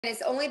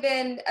It's only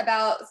been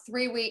about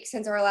 3 weeks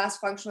since our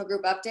last functional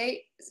group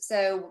update,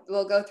 so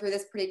we'll go through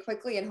this pretty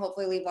quickly and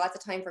hopefully leave lots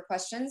of time for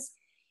questions.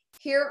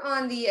 Here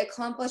on the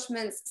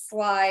accomplishments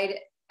slide,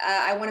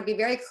 I want to be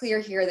very clear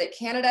here that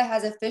Canada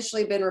has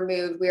officially been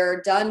removed. We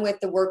are done with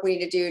the work we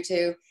need to do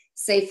to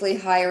safely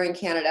hire in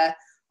Canada.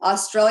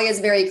 Australia is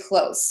very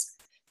close,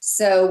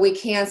 so we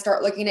can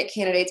start looking at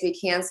candidates, we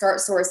can start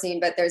sourcing,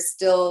 but there's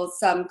still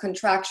some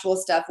contractual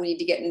stuff we need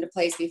to get into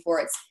place before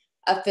it's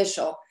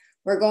official.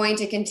 We're going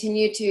to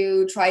continue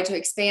to try to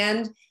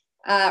expand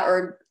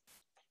or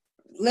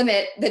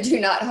limit the do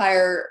not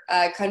hire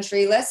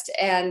country list.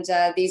 And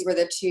these were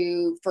the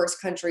two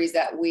first countries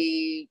that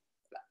we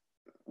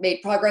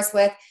made progress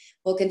with.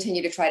 We'll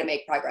continue to try to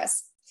make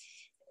progress.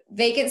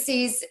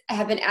 Vacancies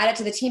have been added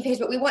to the team page,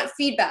 but we want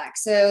feedback.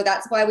 So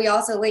that's why we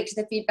also link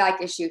to the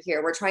feedback issue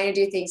here. We're trying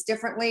to do things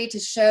differently to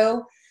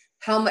show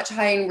how much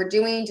hiring we're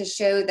doing, to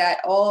show that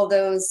all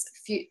those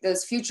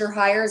future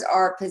hires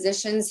are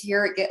positions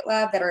here at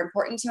GitLab that are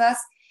important to us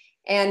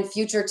and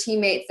future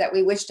teammates that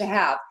we wish to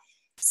have.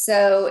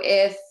 So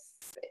if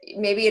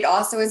maybe it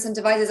also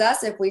incentivizes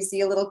us, if we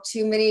see a little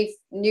too many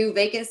new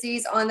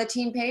vacancies on the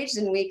team page,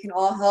 then we can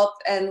all help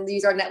and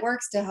use our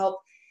networks to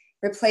help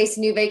replace a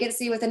new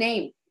vacancy with a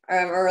name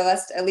or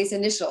at least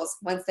initials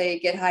once they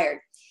get hired.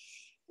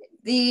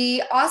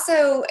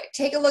 Also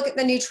take a look at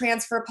the new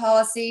transfer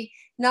policy.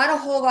 Not a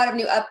whole lot of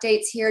new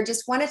updates here.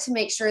 Just wanted to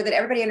make sure that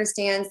everybody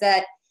understands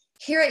that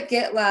here at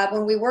GitLab,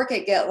 when we work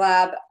at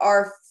GitLab,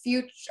 our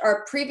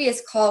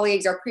previous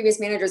colleagues, our previous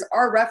managers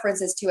are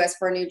references to us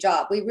for a new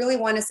job. We really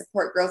want to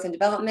support growth and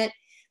development.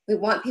 We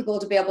want people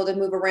to be able to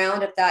move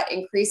around if that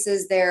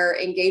increases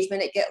their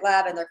engagement at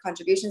GitLab and their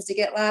contributions to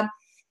GitLab.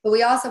 But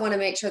we also want to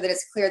make sure that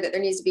it's clear that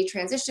there needs to be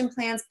transition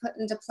plans put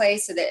into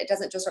place so that it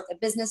doesn't disrupt the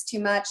business too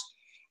much,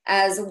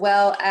 as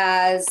well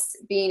as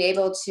being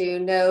able to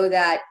know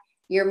that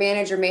your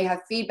manager may have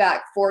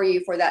feedback for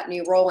you for that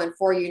new role and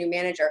for your new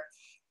manager.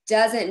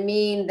 Doesn't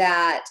mean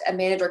that a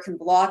manager can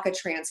block a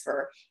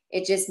transfer.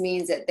 It just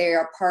means that they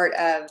are part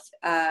of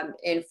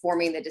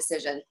informing the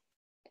decision.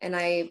 And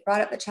I brought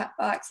up the chat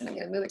box and I'm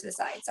going to move it to the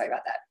side. Sorry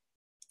about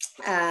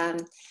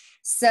that.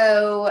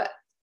 So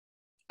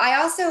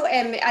I also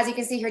am, as you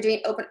can see here,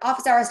 doing open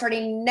office hours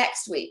starting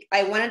next week.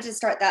 I wanted to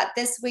start that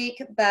this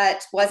week,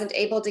 but wasn't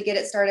able to get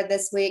it started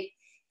this week.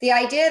 The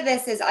idea of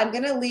this is I'm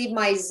going to leave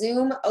my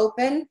Zoom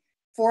open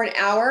for an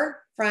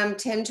hour from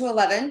 10 to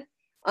 11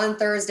 on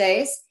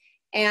Thursdays.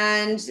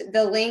 And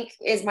the link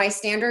is my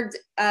standard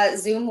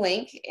Zoom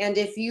link. And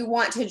if you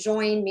want to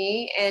join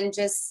me and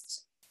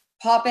just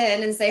pop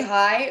in and say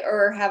hi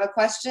or have a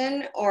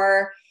question,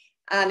 or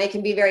it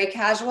can be very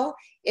casual.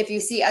 If you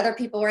see other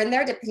people are in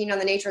there, depending on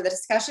the nature of the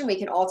discussion, we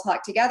can all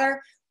talk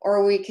together,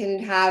 or we can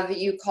have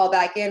you call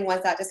back in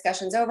once that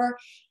discussion's over.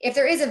 If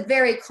there is a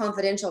very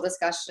confidential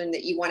discussion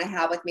that you want to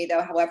have with me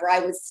though, however, I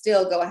would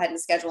still go ahead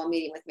and schedule a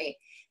meeting with me.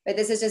 But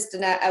this is just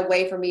a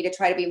way for me to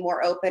try to be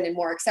more open and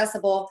more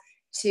accessible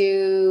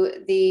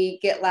to the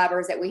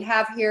GitLabbers that we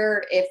have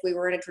here. If we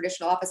were in a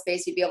traditional office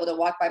space, you'd be able to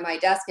walk by my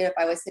desk, and if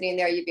I was sitting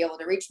there, you'd be able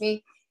to reach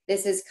me.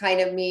 This is kind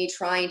of me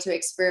trying to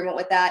experiment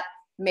with that.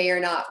 May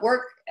or not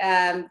work,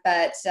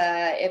 but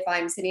if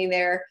I'm sitting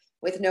there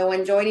with no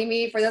one joining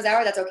me for those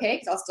hours, that's okay,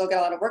 because I'll still get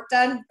a lot of work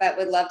done, but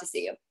would love to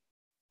see you.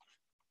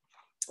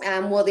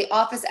 Will the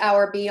office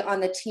hour be on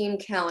the team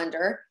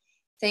calendar?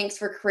 Thanks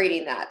for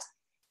creating that.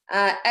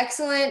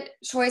 Excellent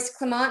choice,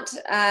 Clement.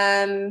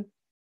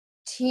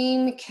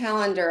 Team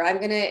calendar. I'm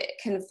going to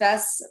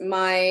confess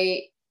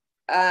my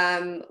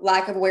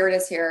lack of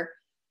awareness here.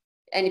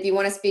 And if you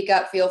want to speak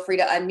up, feel free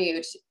to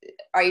unmute.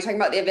 Are you talking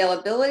about the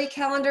availability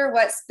calendar?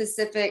 What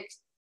specific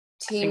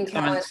team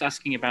calendar? Clement's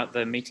asking about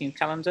the meeting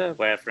calendar,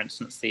 where, for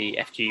instance, the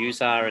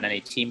FGUs are and any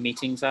team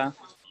meetings are.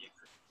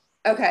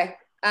 Okay.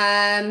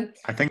 I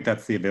think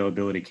that's the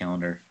availability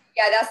calendar.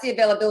 Yeah, that's the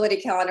availability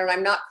calendar, and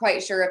I'm not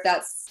quite sure if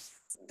that's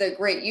the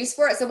great use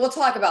for it. So we'll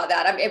talk about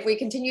that. If we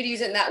continue to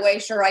use it in that way,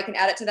 sure, I can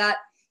add it to that.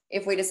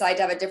 If we decide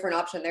to have a different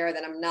option there,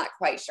 then I'm not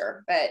quite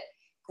sure. But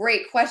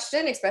great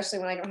question, especially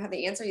when I don't have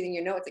the answer,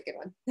 you know it's a good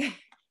one.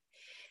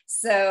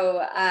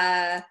 So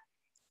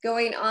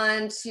going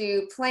on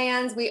to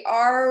plans, we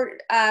are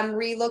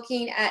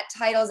re-looking at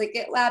titles at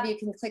GitLab. You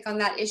can click on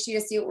that issue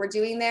to see what we're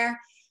doing there.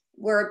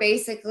 We're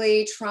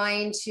basically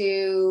trying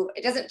to,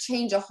 it doesn't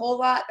change a whole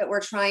lot, but we're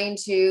trying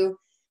to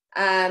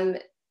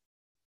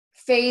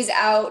phase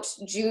out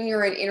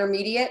junior and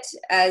intermediate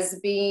as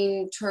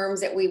being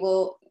terms that we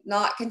will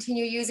not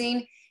continue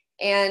using,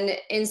 and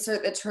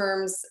insert the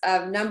terms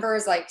of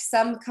numbers like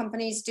some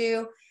companies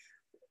do.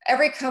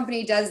 Every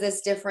company does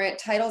this different.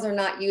 Titles are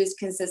not used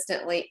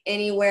consistently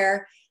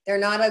anywhere. They're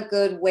not a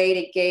good way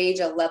to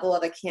gauge a level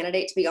of a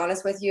candidate, to be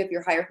honest with you, if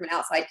you're hired from an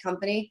outside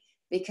company,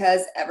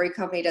 because every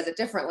company does it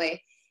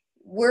differently.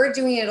 We're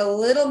doing it a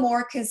little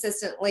more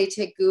consistently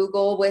to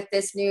Google with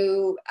this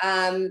new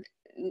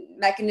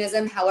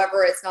mechanism.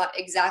 However, it's not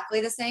exactly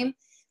the same.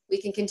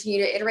 We can continue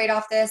to iterate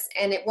off this,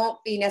 and it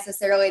won't be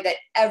necessarily that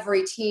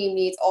every team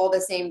needs all the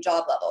same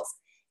job levels.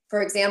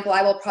 For example,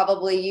 I will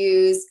probably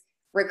use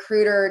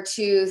recruiter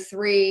 2,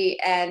 3,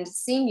 and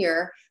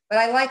senior, but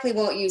I likely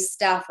won't use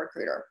staff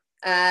recruiter.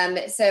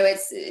 So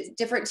it's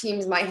different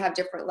teams might have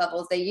different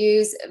levels they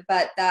use,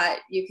 but that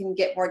you can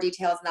get more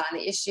details on that in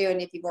the issue.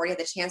 And if you've already had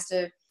the chance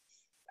to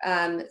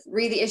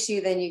read the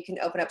issue, then you can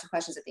open up to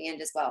questions at the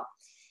end as well.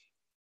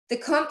 The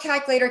comp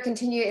calculator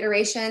continue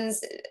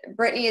iterations.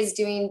 Brittany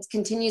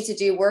continues to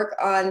do work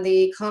on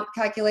the comp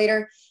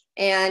calculator,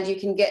 and you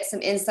can get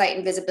some insight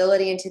and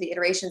visibility into the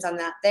iterations on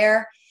that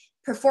there.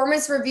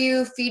 Performance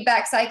review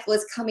feedback cycle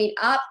is coming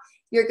up.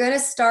 You're going to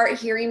start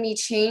hearing me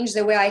change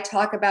the way I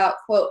talk about,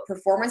 quote,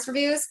 performance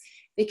reviews,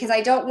 because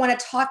I don't want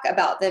to talk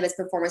about them as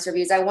performance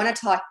reviews. I want to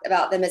talk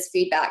about them as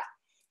feedback.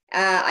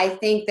 I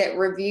think that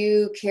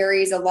review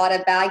carries a lot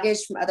of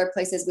baggage from other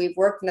places we've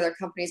worked and other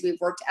companies we've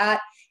worked at.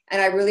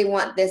 And I really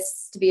want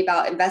this to be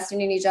about investing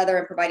in each other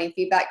and providing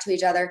feedback to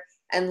each other,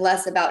 and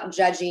less about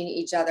judging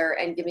each other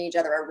and giving each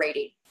other a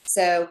rating.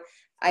 So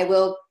I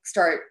will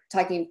start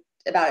talking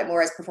about it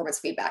more as performance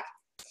feedback.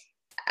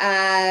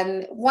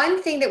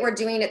 One thing that we're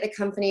doing at the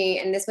company,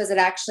 and this was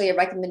actually a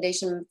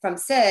recommendation from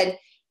Sid,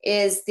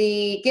 is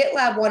the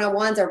GitLab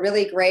 101s are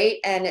really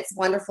great. And it's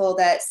wonderful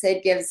that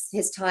Sid gives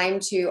his time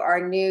to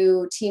our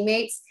new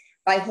teammates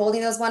by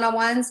holding those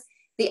 101s.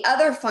 The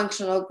other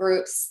functional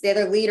groups, the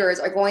other leaders,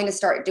 are going to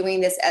start doing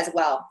this as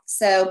well.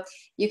 So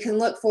you can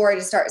look forward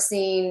to start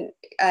seeing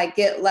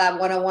GitLab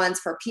 101s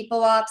for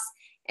people ops,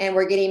 and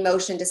we're getting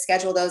motion to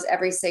schedule those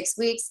every 6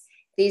 weeks.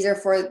 These are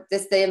for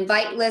this, the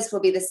invite list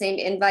will be the same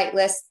invite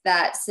list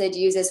that Sid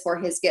uses for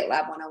his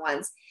GitLab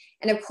 101s.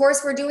 And of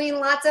course, we're doing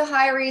lots of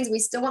hirings. We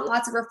still want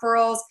lots of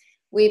referrals.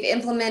 We've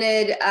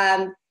implemented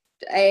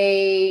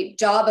a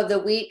job of the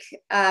week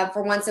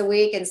for once a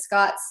week, and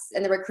Scott's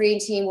and the recruiting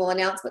team will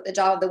announce what the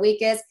job of the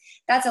week is.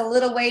 That's a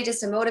little way just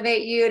to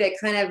motivate you to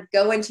kind of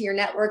go into your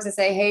networks and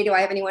say, hey, do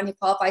I have anyone who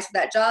qualifies for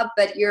that job?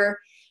 But your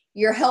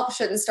help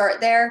shouldn't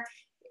start there.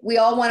 We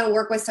all want to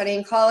work with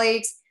studying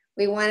colleagues.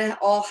 We want to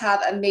all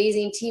have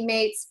amazing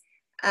teammates.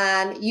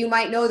 You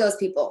might know those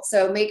people,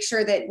 so make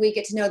sure that we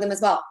get to know them as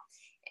well.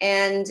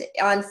 And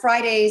on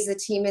Fridays, the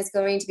team is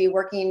going to be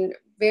working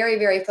very,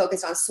 very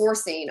focused on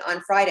sourcing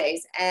on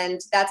Fridays. And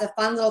that's a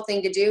fun little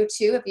thing to do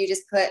too. If you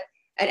just put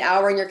an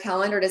hour in your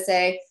calendar to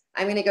say,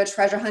 I'm going to go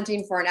treasure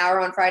hunting for an hour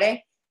on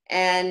Friday,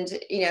 and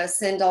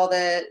send all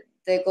the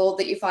gold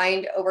that you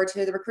find over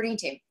to the recruiting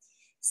team.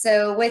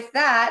 So with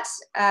that,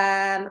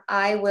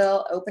 I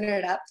will open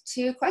it up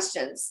to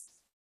questions.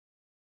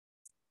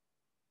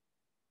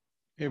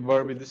 Hey,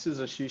 Barbie, this is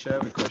Ashish. I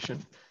have a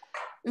question.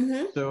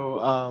 Mm-hmm.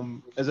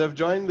 So as I've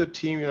joined the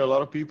team, a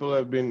lot of people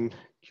have been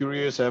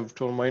curious. I've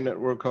told my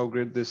network how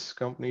great this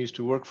company is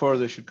to work for.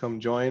 They should come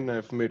join.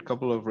 I've made a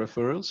couple of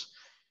referrals.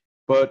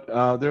 But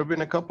there have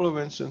been a couple of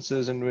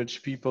instances in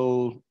which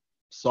people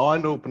saw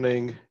an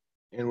opening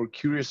and were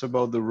curious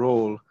about the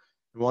role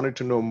and wanted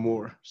to know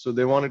more. So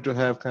they wanted to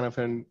have kind of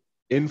an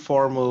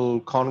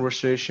informal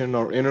conversation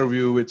or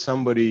interview with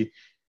somebody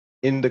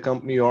in the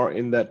company or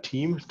in that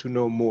team to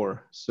know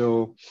more.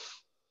 So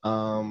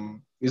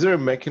is there a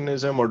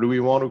mechanism, or do we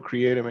want to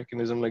create a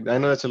mechanism like that? I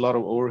know that's a lot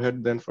of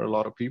overhead then for a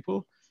lot of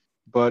people,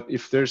 but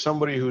if there's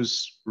somebody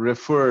who's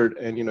referred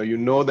and you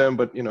know them,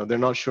 but they're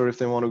not sure if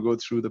they want to go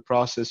through the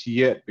process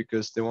yet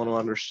because they want to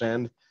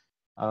understand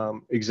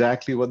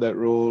exactly what that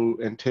role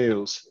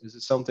entails, is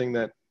it something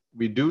that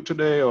we do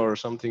today or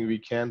something we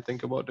can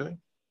think about doing?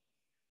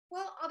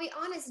 Well, I'll be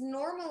honest,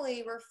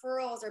 normally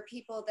referrals are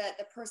people that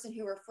the person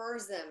who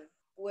refers them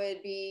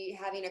would be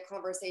having a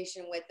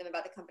conversation with them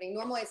about the company.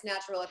 Normally it's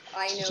natural if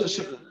I know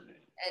you.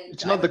 And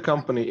it's not the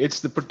company,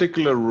 it's the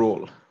particular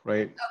role,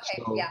 right?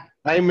 Okay, so yeah.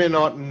 I may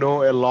not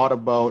know a lot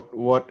about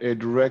what a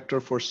director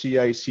for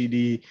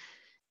CI/CD,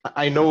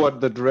 I know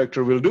what the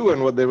director will do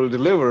and what they will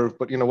deliver,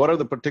 but what are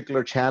the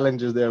particular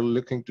challenges they're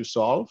looking to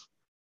solve?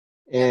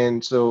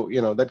 And so,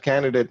 that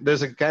candidate,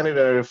 there's a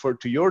candidate I referred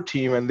to your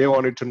team and they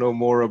wanted to know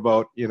more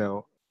about,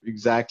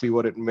 exactly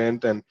what it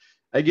meant. And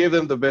I gave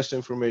them the best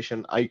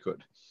information I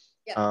could.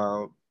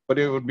 Yeah. But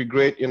it would be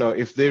great,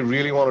 if they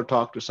really want to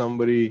talk to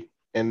somebody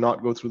and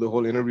not go through the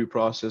whole interview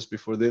process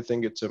before they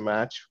think it's a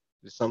match,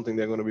 it's something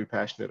they're going to be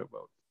passionate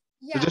about.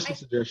 Yeah, so just a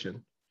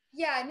suggestion.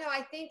 Yeah, no,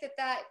 I think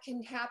that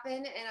can happen.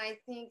 And I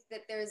think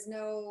that there's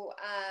no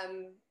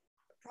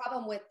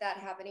problem with that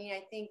happening.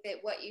 I think that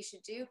what you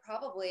should do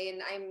probably,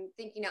 and I'm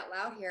thinking out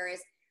loud here,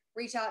 is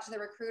reach out to the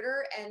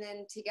recruiter, and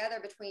then together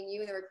between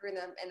you and the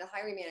recruiter and the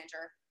hiring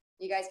manager,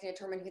 you guys can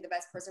determine who the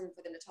best person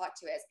for them to talk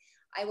to is.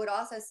 I would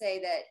also say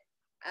that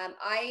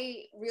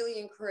I really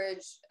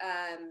encourage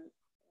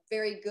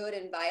very good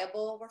and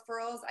viable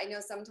referrals. I know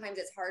sometimes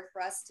it's hard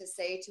for us to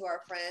say to our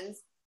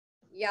friends,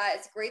 yeah,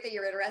 it's great that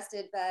you're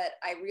interested, but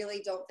I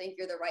really don't think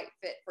you're the right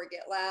fit for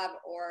GitLab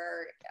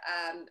or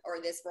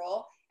this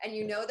role. And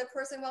the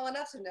person well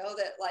enough to know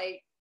that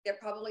they're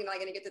probably not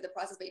going to get through the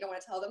process, but you don't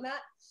want to tell them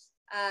that.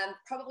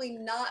 probably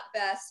not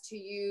best to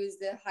use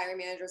the hiring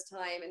manager's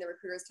time and the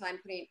recruiter's time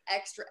putting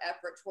extra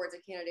effort towards a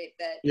candidate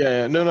that.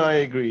 Yeah, no, I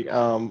agree.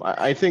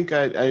 I think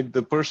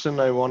the person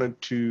I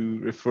wanted to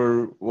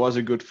refer was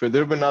a good fit.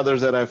 There have been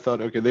others that I've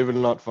thought, okay, they will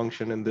not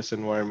function in this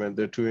environment.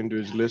 They're too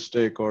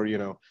individualistic, or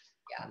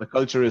the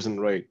culture isn't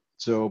right.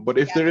 So, but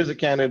if there is a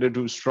candidate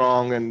who's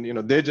strong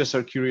and they just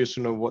are curious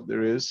to know what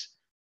there is,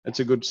 it's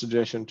a good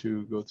suggestion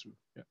to go through.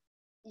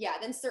 Yeah,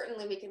 then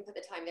certainly we can put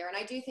the time there. And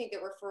I do think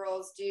that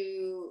referrals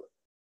do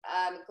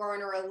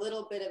garner a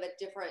little bit of a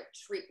different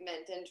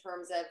treatment in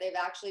terms of they've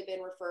actually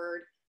been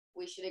referred.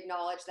 We should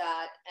acknowledge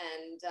that.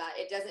 And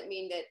it doesn't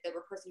mean that the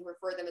person who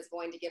referred them is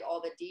going to get all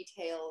the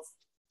details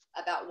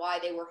about why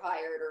they were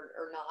hired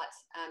or not,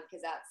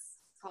 because that's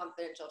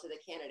confidential to the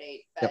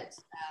candidate. But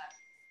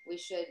we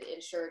should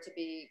ensure to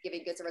be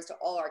giving good service to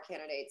all our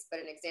candidates.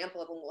 But an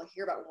example of when we'll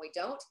hear about when we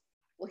don't,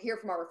 we'll hear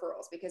from our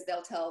referrals because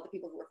they'll tell the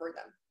people who referred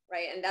them,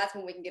 right? And that's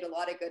when we can get a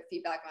lot of good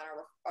feedback on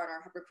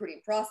our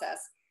recruiting process,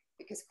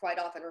 because quite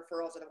often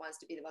referrals are the ones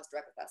to be the most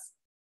direct with us.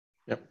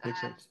 Yep, makes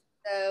sense.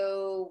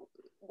 So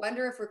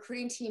wonder if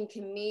recruiting team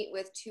can meet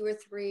with 2 or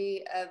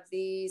 3 of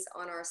these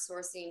on our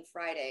sourcing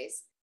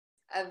Fridays.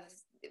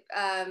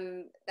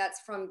 That's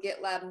from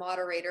GitLab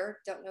moderator.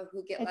 Don't know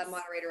who GitLab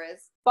moderator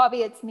is.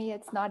 Bobby, it's me.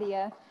 It's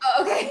Nadia.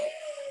 Oh, okay.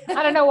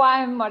 I don't know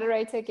why I'm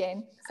moderator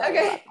again. Sorry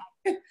okay.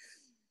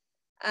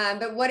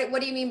 But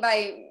what do you mean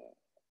by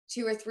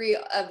 2 or 3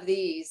 of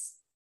these?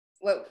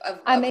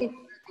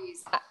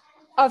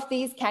 Of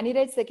these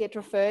candidates that get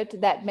referred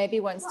that maybe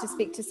wants to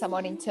speak to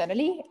someone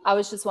internally, I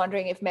was just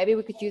wondering if maybe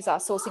we could use our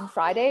sourcing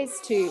Fridays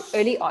to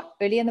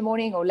early in the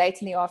morning or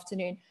late in the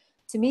afternoon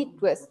to meet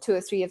with 2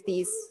 or 3 of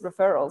these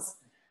referrals,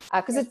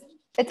 because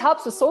it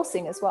helps with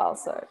sourcing as well.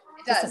 So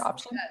it's an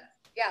option.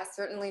 Yeah,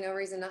 certainly no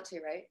reason not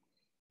to, right?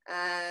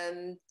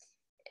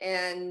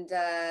 And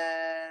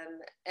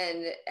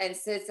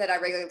Sid said, I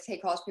regularly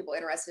take calls from people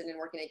interested in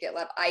working at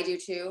GitLab. I do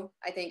too.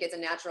 I think it's a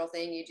natural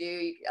thing you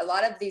do. A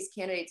lot of these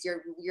candidates,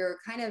 you're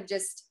kind of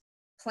just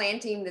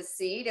planting the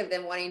seed of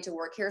them wanting to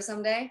work here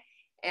someday.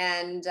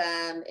 And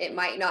it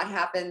might not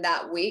happen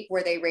that week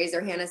where they raise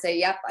their hand and say,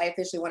 yep, I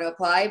officially want to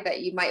apply.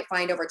 But you might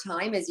find over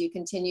time, as you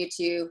continue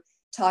to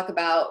talk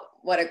about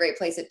what a great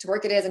place to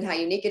work it is and how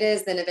unique it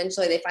is, then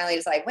eventually they finally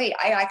decide, wait,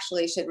 I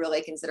actually should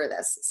really consider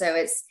this. So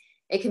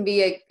it can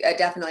be a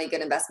definitely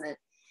good investment.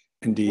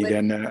 Indeed.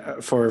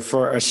 And for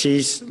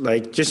Ashish,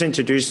 like just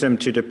introduce them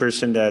to the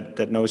person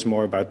that knows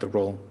more about the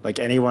role. Like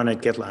anyone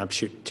at GitLab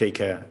should take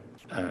a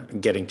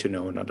getting to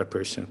know another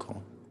person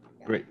call.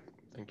 Great.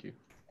 Thank you.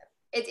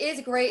 It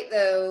is great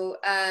though.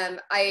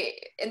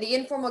 In the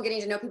informal getting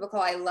to know people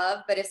call I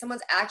love, but if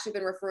someone's actually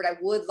been referred, I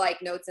would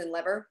like notes and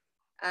lever.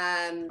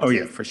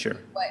 For sure.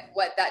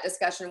 What that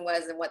discussion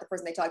was and what the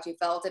person they talked to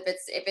felt. If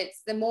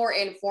it's the more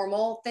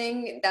informal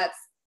thing, that's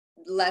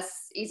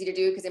less easy to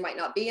do because they might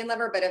not be in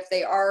lever, but if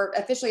they are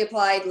officially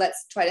applied,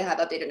 let's try to have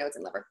updated notes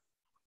in lever.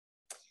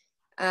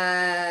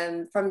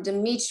 From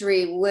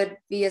Dimitri, would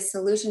be a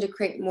solution to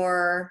create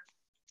more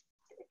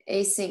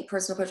async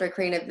personal coach by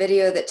creating a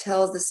video that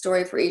tells the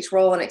story for each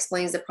role and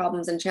explains the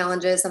problems and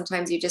challenges.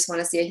 Sometimes you just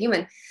want to see a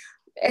human.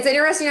 It's an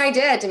interesting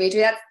idea,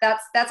 Dimitri.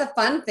 That's a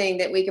fun thing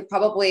that we could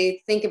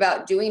probably think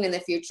about doing in the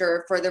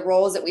future for the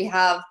roles that we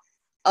have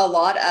a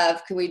lot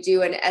of. Could we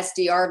do an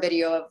SDR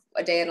video of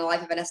a day in the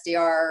life of an SDR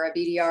or a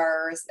BDR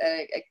or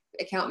a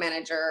account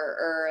manager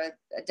or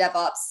a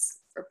DevOps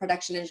or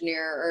production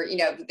engineer, or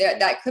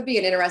that could be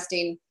an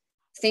interesting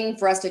thing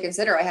for us to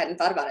consider. I hadn't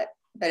thought about it,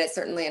 but it's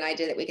certainly an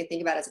idea that we could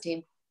think about as a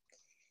team.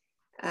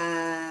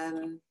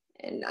 And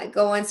I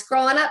go on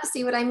scrolling up,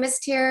 see what I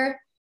missed here.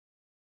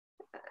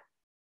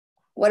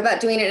 What about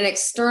doing an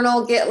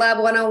external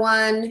GitLab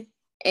 101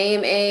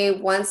 AMA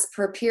once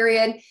per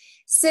period?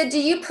 Sid, do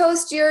you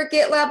post your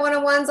GitLab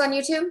 101s on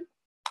YouTube?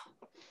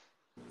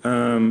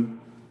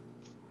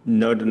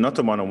 No, not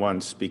the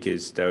 101s,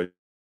 because those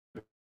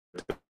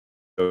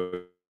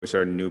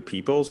are new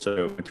people,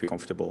 so it's a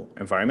comfortable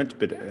environment.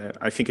 But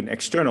I think an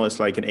external is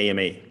like an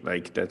AMA,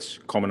 like that's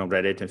common on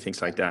Reddit and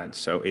things like that.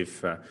 So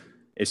if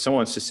someone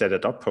wants to set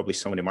it up, probably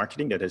someone in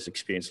marketing that has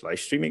experience live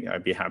streaming,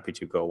 I'd be happy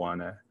to go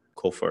on a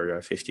call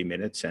for 50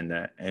 minutes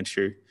and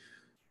answer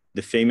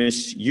the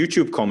famous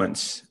YouTube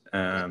comments.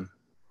 Or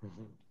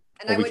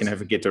we can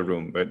have a Gitter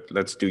room, but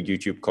let's do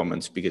YouTube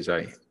comments because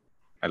I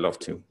love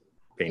to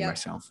paint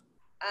myself.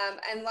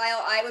 And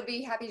Lyle, I would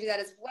be happy to do that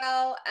as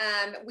well.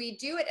 We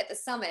do it at the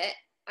summit.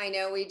 I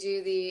know we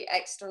do the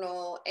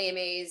external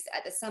AMAs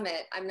at the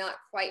summit. I'm not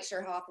quite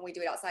sure how often we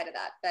do it outside of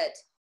that, but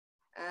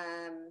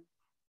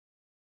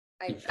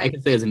I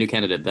can say as a new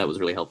candidate, that was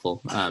really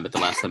helpful. At the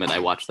last summit, I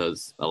watched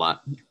those a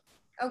lot.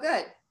 Oh,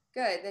 good.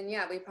 Good. Then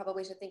yeah, we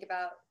probably should think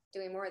about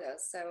doing more of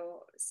those.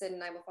 So Sid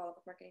and I will follow up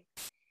with marketing.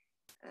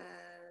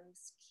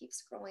 Keep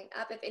scrolling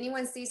up. If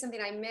anyone sees something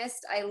I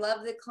missed, I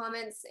love the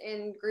comments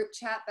in group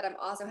chat, but I'm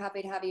also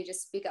happy to have you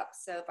just speak up.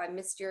 So if I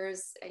missed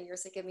yours and you're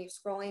sick of me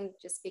scrolling,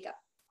 just speak up.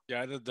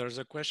 Yeah, there's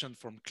a question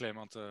from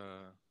Clement.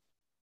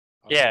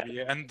 Yeah.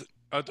 And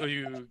how do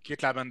you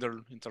GitLab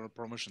handle internal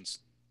promotions?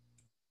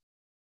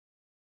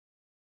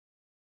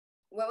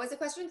 What was the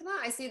question, Clement?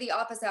 I see the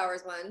office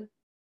hours one.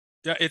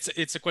 Yeah,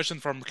 it's a question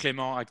from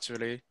Clément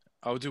actually.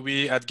 How do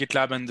we at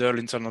GitLab handle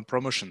internal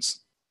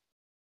promotions?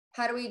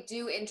 How do we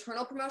do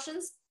internal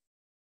promotions?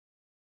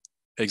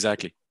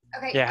 Exactly.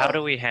 Okay. Yeah, how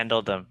do we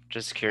handle them?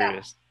 Just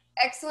curious.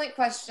 Yeah. Excellent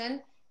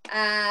question.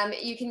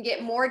 You can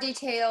get more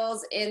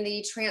details in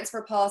the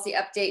transfer policy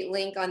update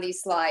link on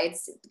these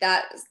slides.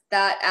 That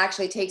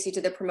actually takes you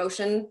to the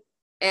promotion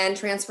and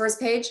transfers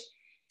page.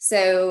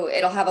 So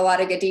it'll have a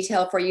lot of good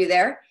detail for you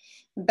there.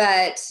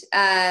 But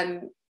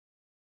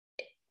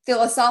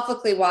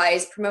philosophically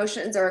wise,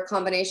 promotions are a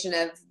combination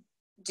of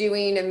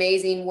doing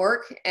amazing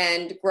work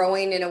and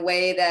growing in a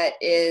way that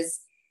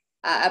is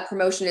a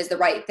promotion is the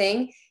right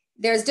thing.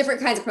 There's different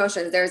kinds of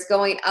promotions. There's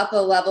going up a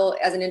level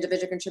as an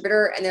individual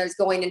contributor, and there's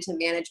going into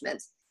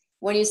management.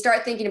 When you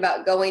start thinking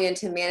about going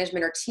into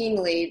management or team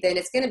lead, then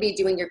it's going to be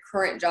doing your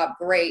current job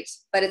great,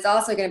 but it's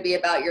also going to be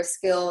about your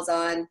skills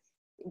on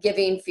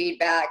giving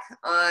feedback,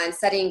 on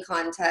setting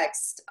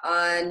context,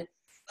 on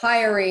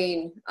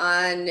hiring,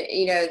 on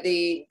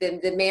the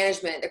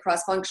management, the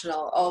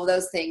cross-functional, all of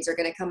those things are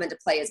going to come into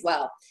play as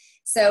well.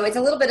 So it's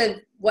a little bit of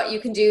what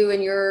you can do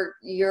in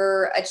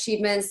your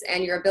achievements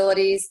and your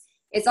abilities.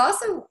 It's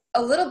also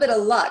a little bit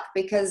of luck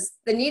because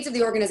the needs of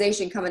the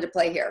organization come into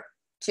play here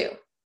too.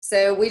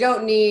 So we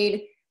don't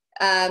need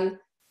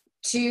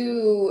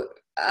two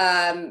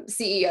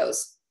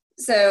CEOs.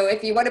 So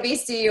if you want to be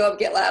CEO of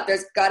GitLab,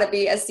 there's got to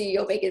be a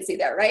CEO vacancy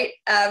there, right?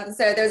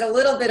 So there's a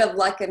little bit of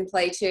luck in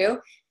play too,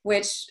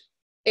 which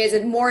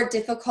is more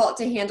difficult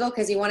to handle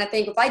because you want to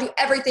think, if I do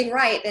everything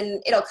right,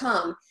 then it'll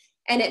come.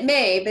 And it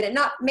may, but it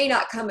may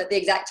not come at the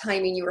exact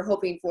timing you were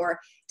hoping for,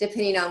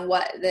 depending on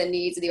what the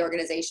needs of the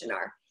organization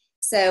are.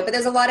 So, but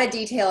there's a lot of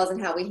details on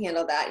how we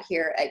handle that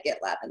here at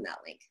GitLab in that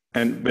link.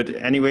 But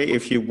anyway,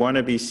 if you want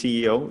to be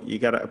CEO, you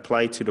got to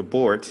apply to the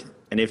board.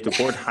 And if the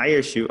board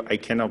hires you, I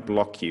cannot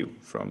block you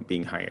from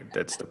being hired.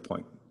 That's the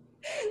point.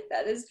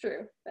 That is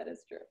true. That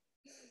is true.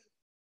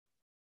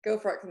 Go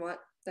for it, Clement.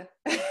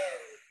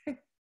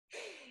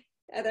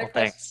 Other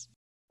thanks.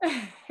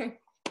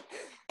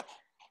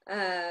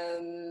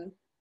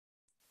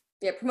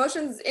 Yeah,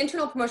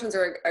 internal promotions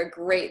are a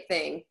great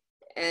thing.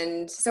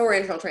 And so are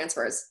internal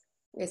transfers.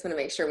 I just want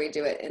to make sure we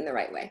do it in the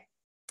right way.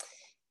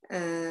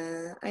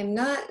 I'm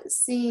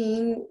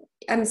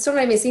still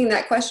not even seeing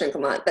that question,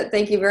 Clement, but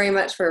thank you very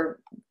much for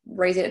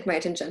raising it to my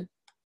attention.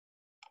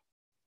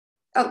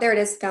 Oh, there it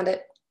is, found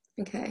it.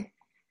 Okay.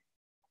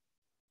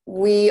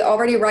 We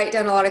already write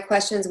down a lot of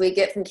questions we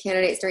get from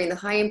candidates during the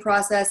hiring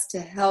process to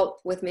help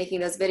with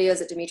making those videos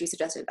that Dimitri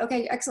suggested.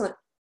 Okay, excellent.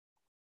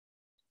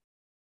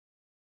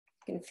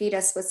 You can feed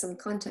us with some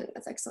content,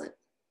 that's excellent.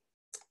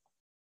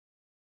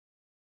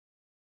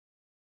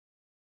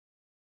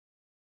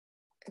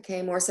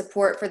 Okay, more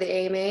support for the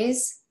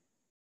AMAs.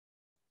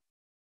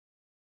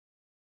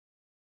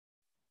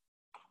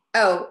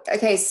 Oh,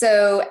 okay,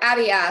 so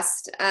Abby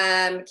asked,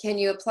 can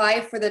you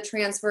apply for the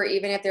transfer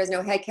even if there's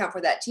no headcount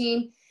for that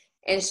team?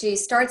 And she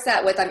starts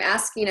that with, I'm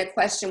asking a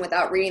question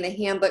without reading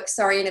the handbook.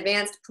 Sorry in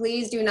advance,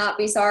 please do not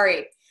be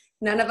sorry.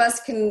 None of us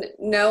can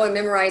know and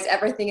memorize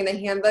everything in the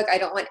handbook. I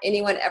don't want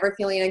anyone ever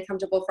feeling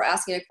uncomfortable for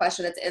asking a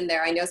question that's in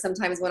there. I know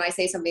sometimes when I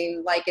say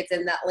something like it's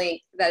in that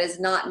link, that is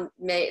not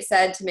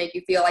said to make you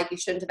feel like you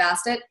shouldn't have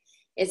asked it.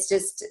 It's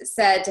just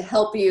said to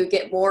help you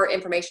get more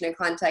information and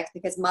context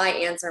because my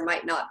answer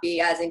might not be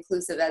as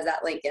inclusive as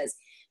that link is.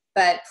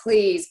 But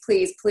please,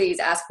 please, please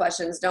ask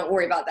questions. Don't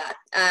worry about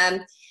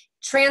that.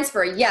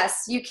 Transfer,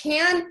 yes, you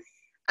can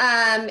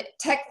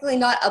technically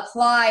not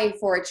apply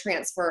for a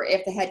transfer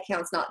if the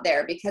headcount's not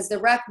there because the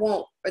rec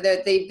won't, or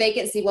the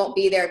vacancy won't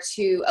be there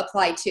to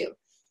apply to.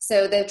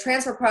 So the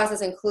transfer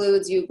process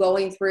includes you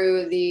going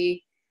through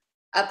the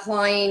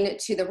applying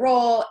to the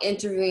role,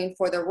 interviewing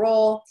for the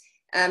role,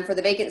 for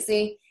the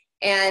vacancy.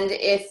 And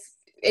if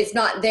it's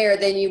not there,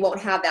 then you won't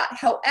have that.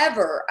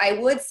 However, I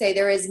would say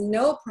there is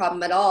no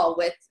problem at all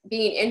with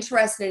being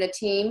interested in a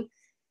team,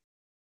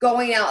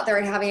 going out there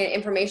and having an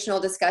informational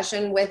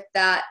discussion with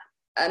that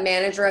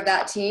manager of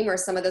that team or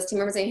some of those team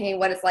members saying, hey,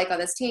 what it's like on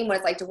this team, what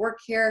it's like to work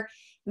here.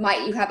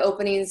 Might you have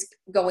openings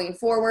going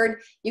forward?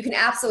 You can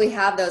absolutely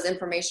have those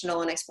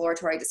informational and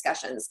exploratory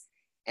discussions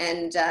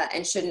and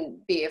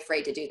shouldn't be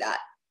afraid to do that.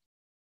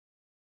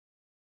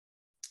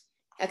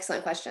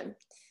 Excellent question.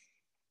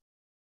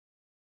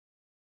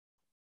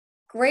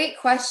 Great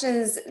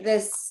questions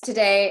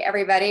today,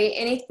 everybody.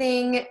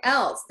 Anything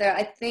else there?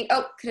 I think,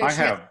 oh, could I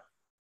have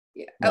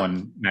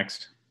one oh.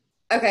 next.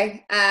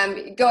 Okay,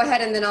 go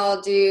ahead and then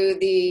I'll do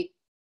the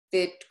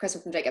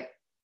question from Jacob.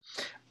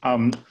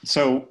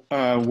 So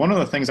one of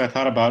the things I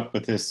thought about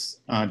with this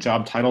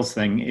job titles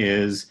thing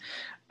is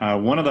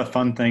one of the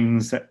fun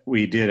things that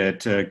we did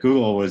at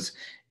Google was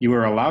you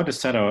were allowed to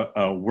set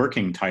a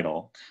working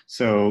title.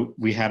 So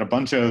we had a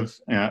bunch of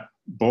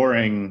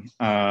boring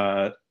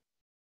job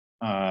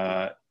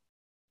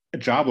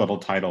level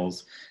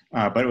titles,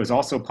 but it was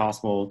also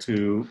possible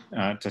to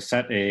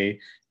set a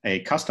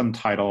custom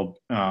title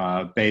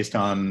based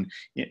on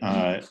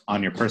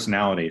your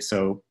personality.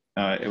 So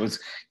it was,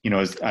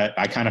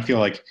 I kind of feel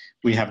like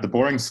we have the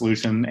boring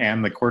solution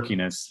and the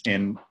quirkiness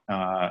in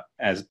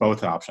as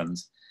both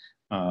options.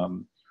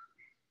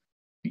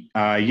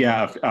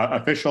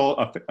 Official.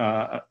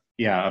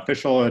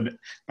 Official.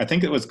 I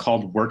think it was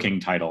called working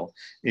title.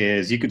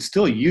 Is you could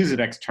still use it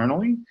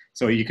externally,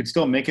 so you could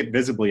still make it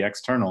visibly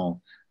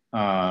external,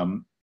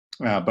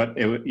 but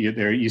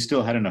you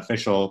still had an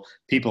official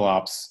people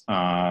ops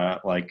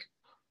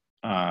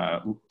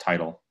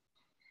title.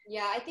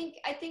 Yeah, I think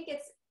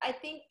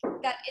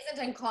that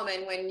isn't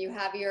uncommon when you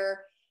have your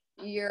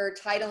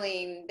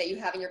titling that you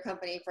have in your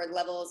company for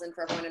levels and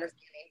for everyone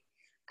understanding.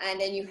 And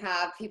then you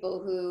have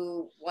people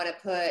who want to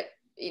put,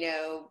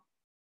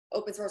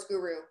 open source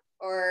guru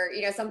or,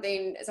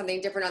 something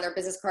different on their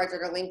business cards or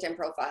their LinkedIn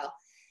profile.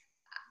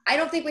 I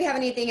don't think we have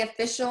anything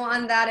official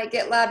on that at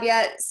GitLab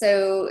yet.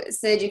 So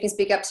Sid, you can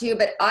speak up too,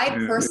 but I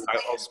personally,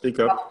 I'll speak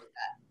up.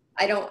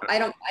 I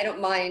don't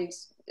mind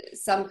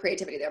some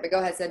creativity there, but go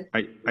ahead, Sid.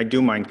 I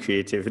do mind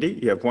creativity.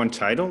 You have one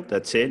title,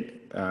 that's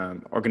it.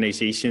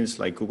 Organizations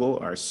like Google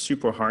are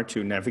super hard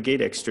to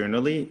navigate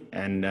externally,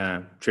 and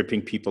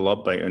tripping people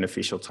up by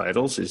unofficial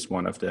titles is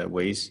one of the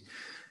ways.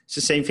 It's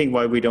the same thing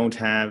why we don't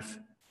have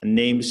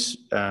names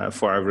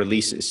for our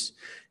releases.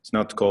 It's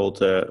not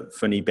called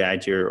Funny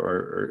Badger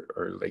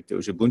or like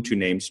those Ubuntu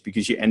names,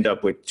 because you end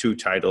up with 2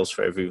 titles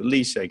for every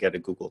release. I got to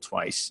Google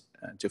twice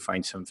to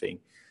find something.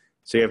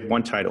 So you have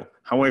one title.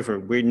 However,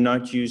 we're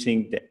not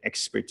using the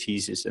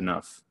expertises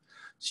enough.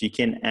 So you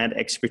can add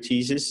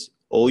expertises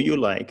all you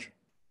like,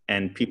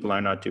 and people are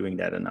not doing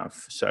that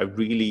enough. So I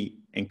really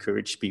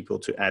encourage people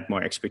to add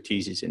more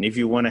expertises. And if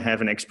you want to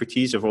have an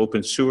expertise of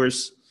open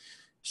source,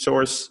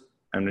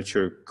 I'm not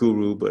sure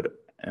guru, but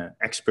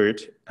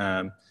expert,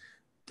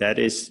 that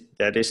is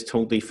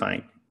totally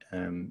fine.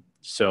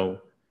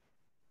 So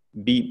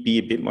be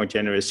a bit more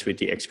generous with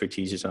the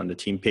expertises on the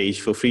team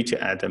page. Feel free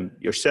to add them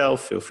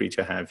yourself. Feel free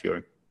to have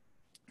your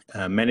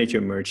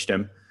manager merge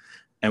them.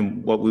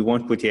 And what we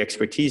want with the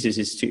expertises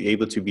is to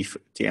able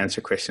to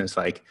answer questions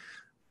like,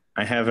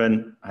 I have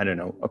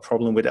a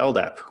problem with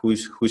LDAP.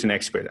 Who's an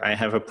expert? I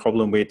have a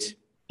problem with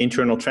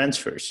internal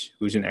transfers.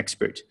 Who's an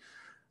expert?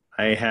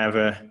 I have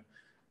a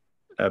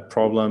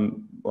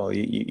problem. Well,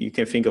 you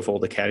can think of all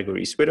the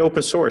categories with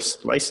open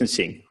source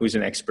licensing. Who's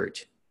an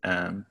expert?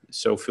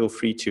 So feel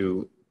free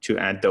to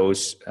add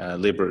those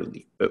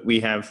liberally. But we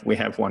have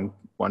one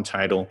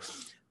title.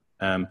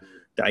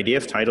 The idea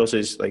of titles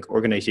is like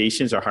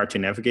organizations are hard to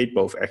navigate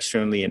both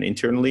externally and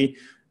internally.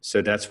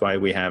 So that's why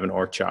we have an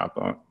org chart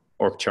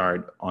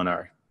on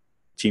our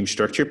team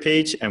structure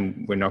page,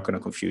 and we're not going to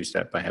confuse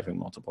that by having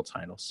multiple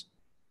titles.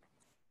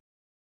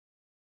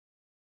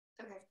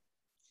 Okay.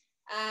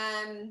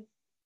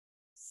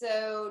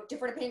 So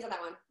different opinions on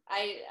that one.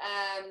 I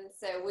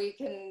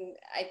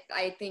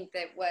think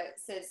that what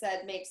Sid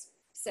said makes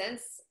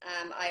sense.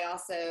 I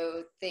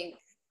also think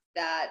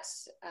that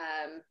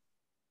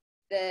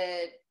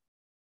the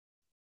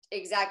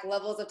exact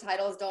levels of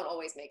titles don't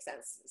always make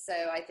sense. So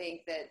I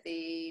think that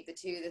the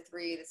 2, the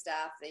 3, the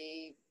staff,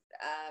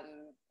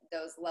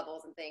 those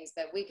levels and things,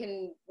 but we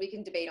can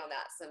debate on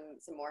that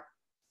some more.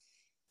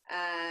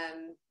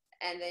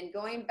 And then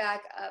going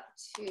back up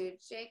to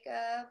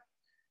Jacob,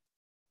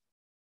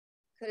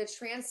 could a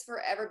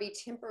transfer ever be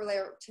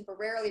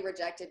temporarily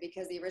rejected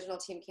because the original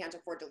team can't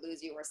afford to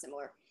lose you or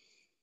similar?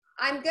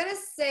 I'm gonna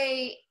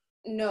say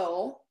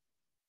no,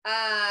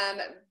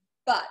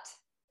 but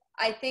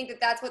I think that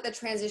that's what the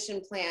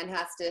transition plan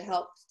has to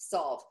help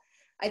solve.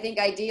 I think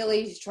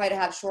ideally you try to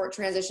have short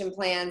transition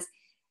plans.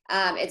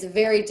 It's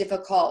very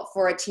difficult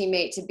for a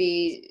teammate to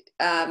be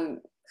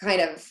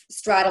kind of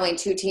straddling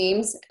 2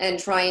 teams and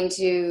trying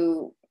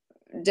to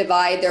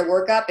divide their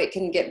work up. It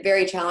can get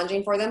very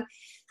challenging for them.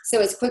 So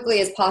as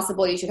quickly as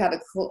possible, you should have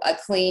a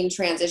clean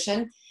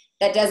transition.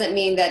 That doesn't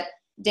mean that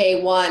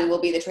day 1 will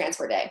be the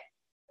transfer day.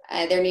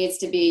 There needs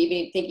to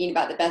be thinking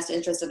about the best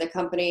interest of the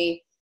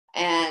company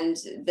and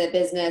the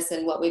business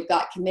and what we've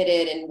got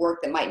committed and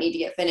work that might need to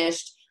get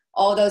finished.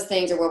 All those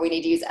things are where we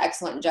need to use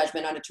excellent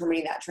judgment on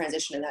determining that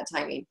transition and that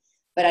timing.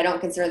 But I don't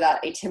consider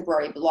that a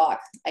temporary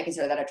block. I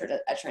consider that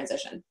a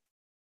transition.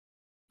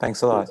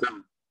 Thanks a lot.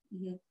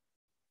 Mm-hmm.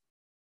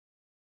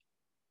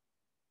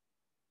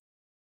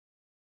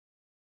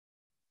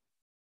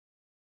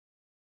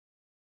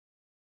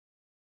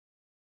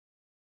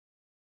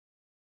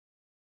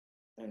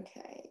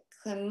 Okay,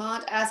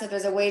 Clement asked if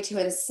there's a way to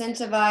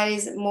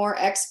incentivize more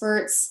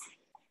experts.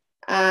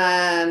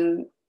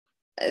 There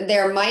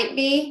might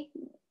be.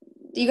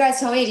 You guys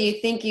tell me, do you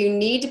think you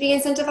need to be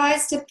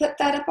incentivized to put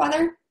that up on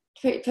there?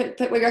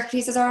 Put what your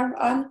expertises are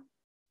on?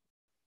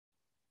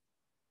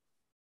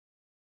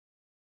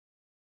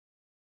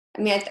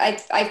 I mean,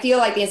 I feel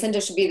like the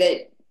incentive should be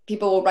that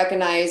people will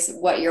recognize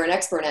what you're an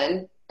expert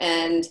in,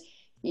 and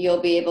you'll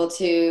be able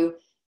to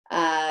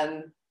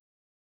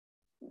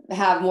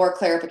have more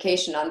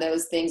clarification on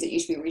those things that you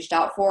should be reached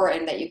out for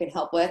and that you can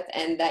help with,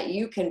 and that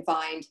you can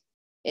find.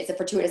 It's a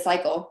fortuitous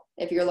cycle.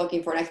 If you're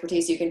looking for an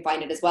expertise, you can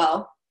find it as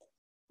well.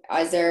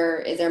 Is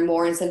there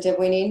more incentive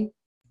we need?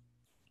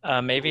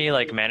 Maybe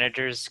like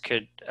managers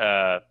could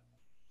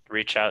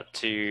reach out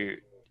to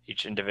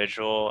each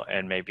individual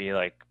and maybe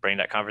like bring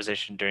that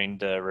conversation during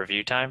the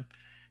review time,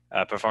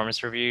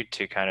 performance review,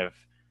 to kind of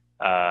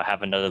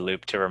have another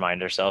loop to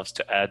remind ourselves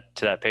to add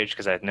to that page,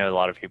 because I know a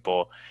lot of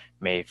people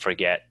may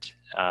forget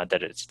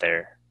that it's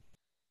there.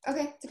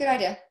 Okay, it's a good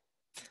idea.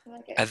 I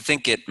like it. I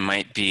think it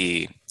might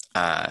be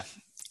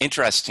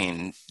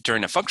interesting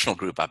during a functional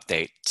group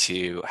update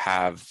to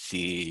have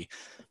the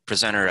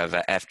presenter of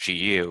a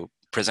FGU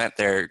present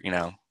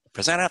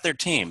out their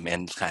team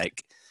and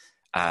like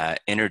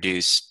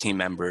introduce team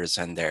members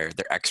and their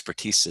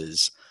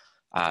expertises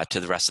to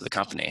the rest of the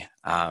company.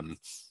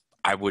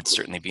 I would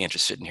certainly be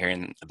interested in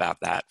hearing about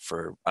that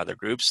for other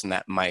groups, and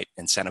that might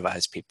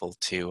incentivize people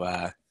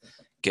to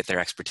get their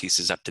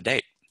expertises up to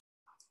date.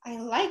 I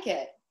like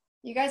it.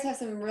 You guys have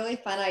some really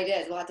fun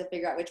ideas. We'll have to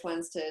figure out which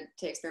ones to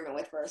experiment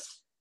with first.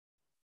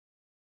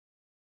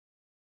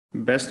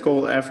 Best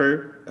goal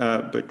ever,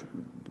 but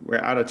we're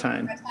out of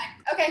time.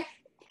 Okay.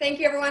 Thank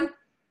you, everyone.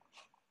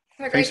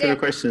 Have a great Thanks day. for the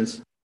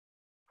questions.